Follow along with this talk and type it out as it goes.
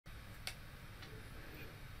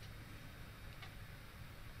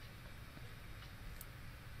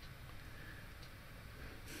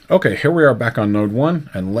Okay, here we are back on node 1,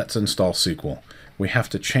 and let's install SQL. We have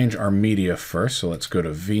to change our media first, so let's go to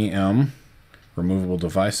VM, Removable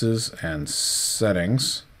Devices, and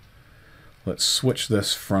Settings. Let's switch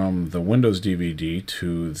this from the Windows DVD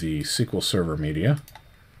to the SQL Server media.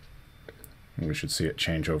 And we should see it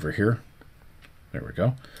change over here. There we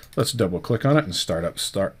go. Let's double click on it and start up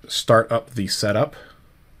the setup.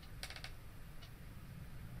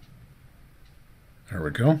 There we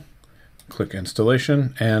go. Click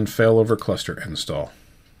Installation and Failover Cluster Install.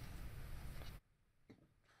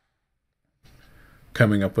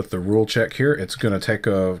 Coming up with the rule check here. It's going to take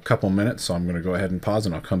a couple minutes, so I'm going to go ahead and pause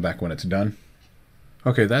and I'll come back when it's done.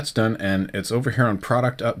 Okay, that's done, and it's over here on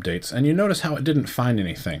Product Updates, and you notice how it didn't find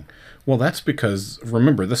anything. Well, that's because,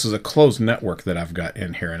 remember, this is a closed network that I've got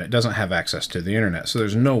in here, and it doesn't have access to the internet, so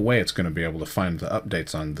there's no way it's going to be able to find the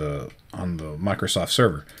updates on the Microsoft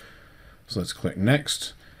server. So let's click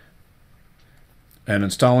Next. And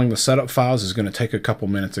installing the setup files is going to take a couple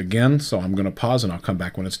minutes again, so I'm going to pause and I'll come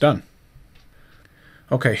back when it's done.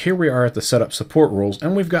 Okay, here we are at the setup support rules,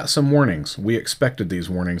 and we've got some warnings. We expected these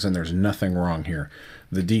warnings, and there's nothing wrong here.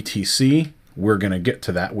 The DTC, we're going to get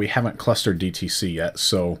to that. We haven't clustered DTC yet,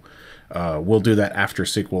 so we'll do that after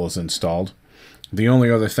SQL is installed. The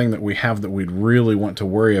only other thing that we have that we'd really want to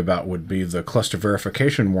worry about would be the cluster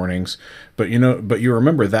verification warnings. But you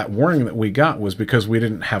remember that warning that we got was because we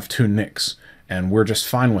didn't have 2 NICs. And we're just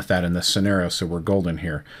fine with that in this scenario, so we're golden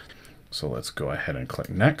here. So let's go ahead and click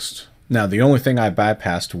Next. Now, the only thing I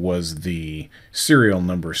bypassed was the serial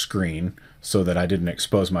number screen so that I didn't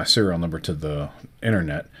expose my serial number to the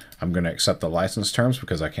internet. I'm going to accept the license terms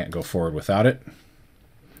because I can't go forward without it.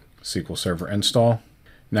 SQL Server install.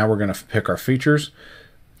 Now we're going to pick our features,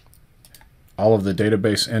 all of the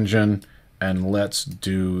database engine, and let's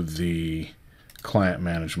do the client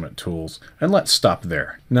management tools. And let's stop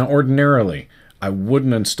there. Now, ordinarily, I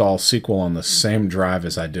wouldn't install SQL on the same drive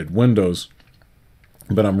as I did Windows,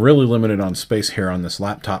 but I'm really limited on space here on this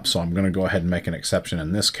laptop, so I'm going to go ahead and make an exception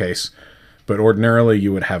in this case. But ordinarily,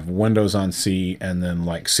 you would have Windows on C and then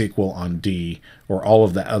like SQL on D, or all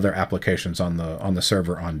of the other applications on the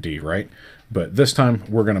server on D, right? But this time,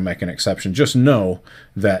 we're going to make an exception. Just know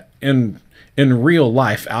that in real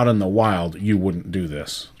life, out in the wild, you wouldn't do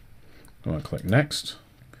this. I'm going to click Next.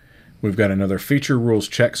 We've got another feature rules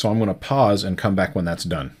check, so I'm going to pause and come back when that's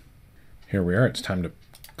done. Here we are. It's time to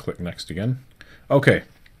click Next again. Okay.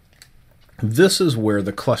 This is where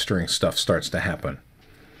the clustering stuff starts to happen.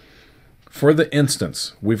 For the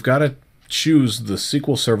instance, we've got to choose the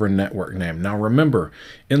SQL Server network name. Now remember,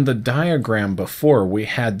 in the diagram before, we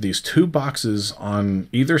had these 2 boxes on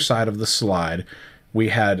either side of the slide. We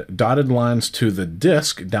had dotted lines to the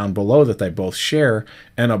disk down below that they both share,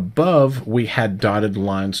 and above we had dotted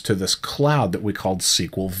lines to this cloud that we called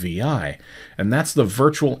SQL VI. And that's the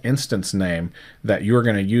virtual instance name that you're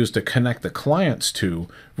going to use to connect the clients to,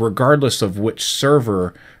 regardless of which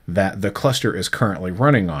server that the cluster is currently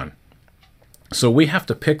running on. So we have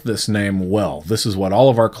to pick this name well. This is what all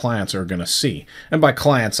of our clients are going to see. And by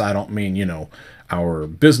clients, I don't mean, our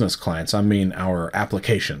business clients. I mean our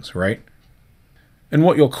applications, right? And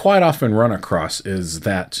what you'll quite often run across is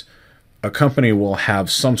that a company will have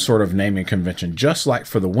some sort of naming convention. Just like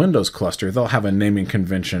for the Windows cluster, they'll have a naming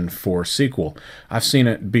convention for SQL. I've seen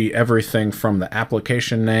it be everything from the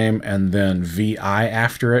application name and then VI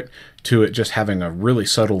after it, to it just having a really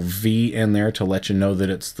subtle V in there to let you know that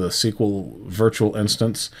it's the SQL virtual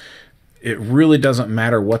instance. It really doesn't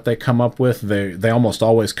matter what they come up with. They almost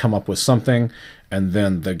always come up with something, and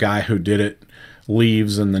then the guy who did it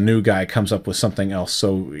leaves and the new guy comes up with something else.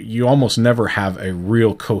 So you almost never have a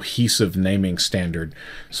real cohesive naming standard.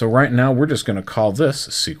 So right now we're just going to call this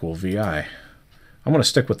SQL VI. I'm going to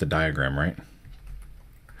stick with the diagram, right?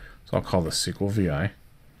 So I'll call this SQL VI.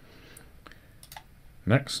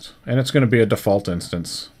 Next. And it's going to be a default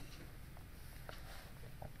instance.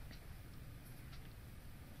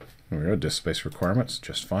 There we go, disk space requirements,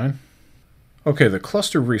 just fine. Okay, the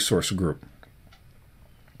cluster resource group.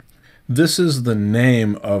 This is the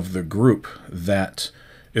name of the group that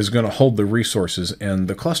is going to hold the resources in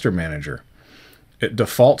the cluster manager. It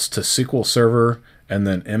defaults to SQL Server and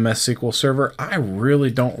then MS SQL Server. I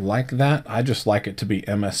really don't like that. I just like it to be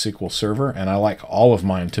MS SQL Server, and I like all of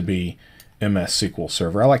mine to be MS SQL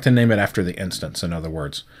Server. I like to name it after the instance, in other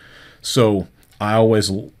words. So I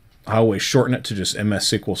always shorten it to just MS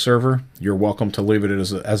SQL Server. You're welcome to leave it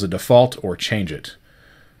as a default or change it.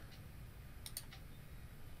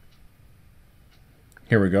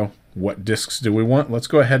 Here we go. What disks do we want? Let's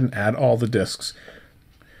go ahead and add all the disks.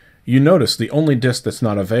 You notice the only disk that's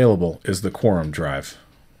not available is the Quorum drive.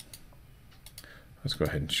 Let's go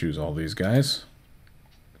ahead and choose all these guys.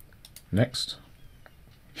 Next.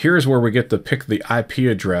 Here's where we get to pick the IP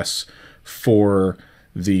address for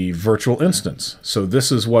the virtual instance. So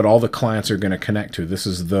this is what all the clients are going to connect to. This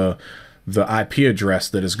is the IP address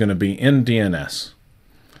that is going to be in DNS.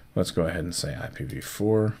 Let's go ahead and say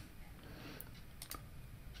IPv4.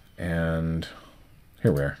 And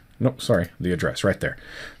here we are. Nope, sorry, the address right there.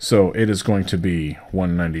 So it is going to be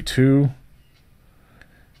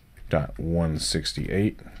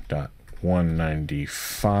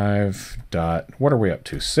 192.168.195. What are we up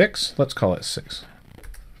to? 6? Let's call it 6.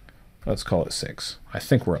 Let's call it 6. I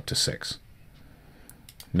think we're up to 6.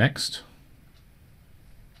 Next.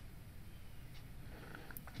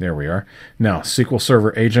 There we are. Now, SQL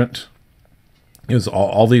Server agent is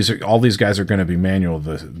all these guys are going to be manual.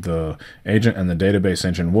 The agent and the database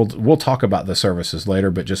engine. We'll talk about the services later,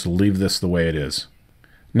 but just leave this the way it is.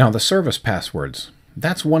 Now, the service passwords.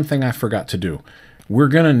 That's one thing I forgot to do. We're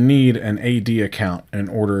going to need an AD account in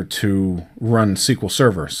order to run SQL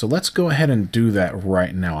Server. So let's go ahead and do that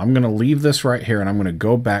right now. I'm going to leave this right here, and I'm going to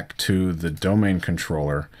go back to the domain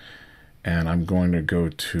controller, and I'm going to go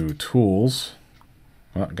to Tools.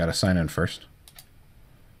 Well, got to sign in first.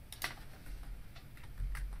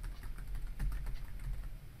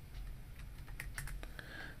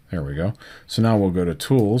 There we go. So now we'll go to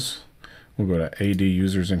Tools. We'll go to AD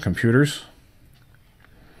Users and Computers.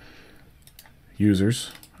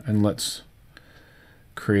 Users, and let's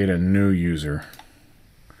create a new user.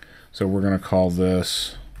 So we're going to call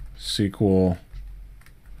this SQL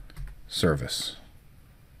Service,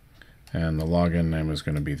 and the login name is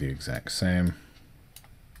going to be the exact same.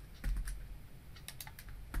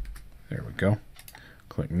 There we go.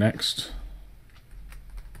 Click Next.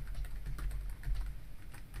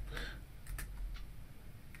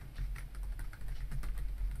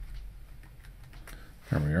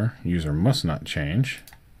 There we are. User must not change.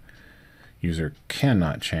 User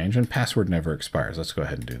cannot change, and password never expires. Let's go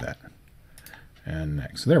ahead and do that. And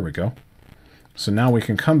next. There we go. So now we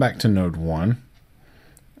can come back to node 1.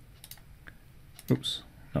 Oops,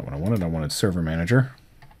 not what I wanted. I wanted Server Manager.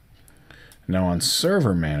 Now on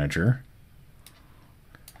Server Manager,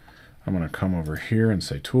 I'm going to come over here and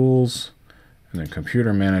say Tools, and then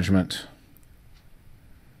Computer Management.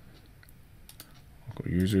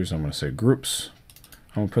 Local users, I'm going to say Groups.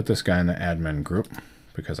 I'm going to put this guy in the admin group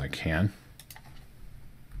because I can.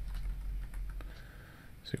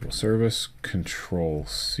 SQL Service, Control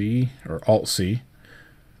C or Alt C.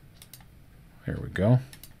 There we go.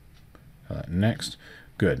 Next.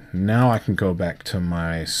 Good. Now I can go back to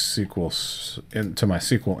my SQL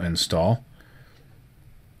install,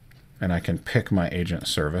 and I can pick my agent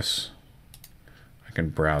service. I can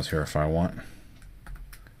browse here if I want.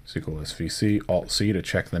 SQL SVC, Alt C to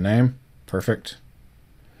check the name. Perfect.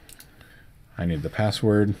 I need the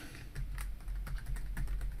password.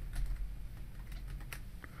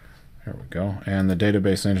 There we go. And the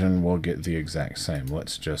database engine will get the exact same.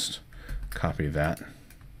 Let's just copy that.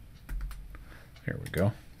 There we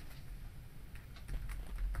go.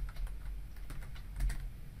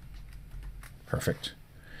 Perfect.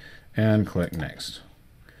 And click Next.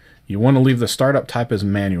 You want to leave the startup type as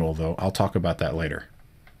manual, though. I'll talk about that later.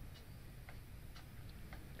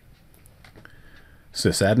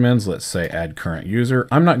 Sysadmins, let's say add current user.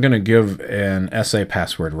 I'm not going to give an SA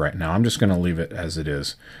password right now. I'm just going to leave it as it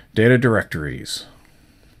is. Data directories.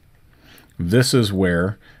 This is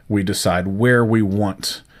where we decide where we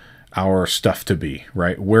want our stuff to be,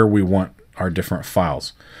 right? Where we want our different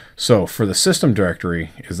files. So for the system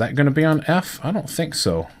directory, is that going to be on F? I don't think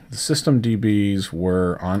so. The system DBs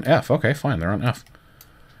were on F. Okay, fine, they're on F.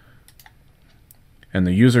 And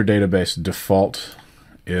the user database default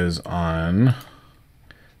is on...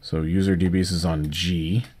 So user DBs is on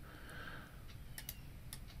G.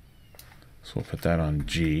 So we'll put that on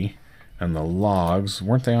G. And the logs,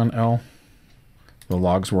 weren't they on L? The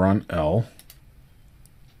logs were on L.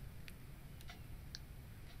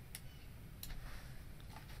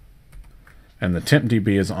 And the temp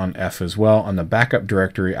DB is on F as well. On the backup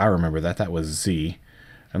directory, I remember that. That was Z.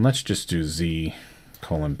 And let's just do Z :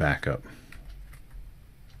 backup.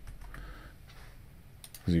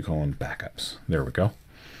 Z : backups. There we go.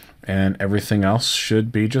 And everything else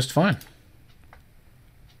should be just fine.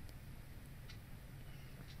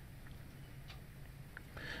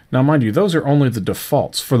 Now, mind you, those are only the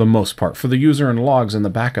defaults for the most part. For the user and logs and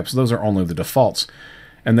the backups, those are only the defaults,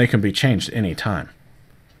 and they can be changed any time.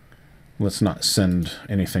 Let's not send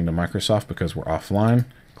anything to Microsoft because we're offline.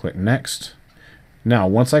 Click Next. Now,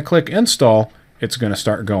 once I click Install, it's going to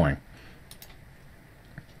start going.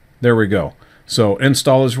 There we go. So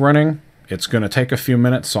install is running. It's going to take a few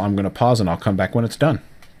minutes, so I'm going to pause and I'll come back when it's done.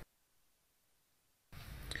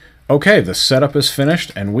 Okay, the setup is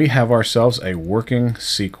finished and we have ourselves a working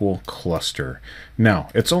SQL cluster. Now,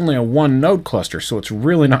 it's only a one node cluster, so it's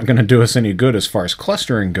really not going to do us any good as far as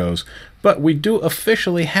clustering goes, but we do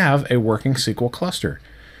officially have a working SQL cluster.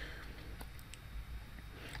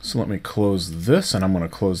 So let me close this, and I'm going to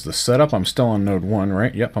close the setup. I'm still on node 1,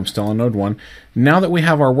 right? Yep, I'm still on node 1. Now that we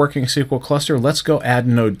have our working SQL cluster, let's go add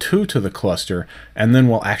node 2 to the cluster, and then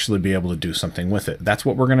we'll actually be able to do something with it. That's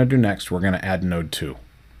what we're going to do next. We're going to add node 2.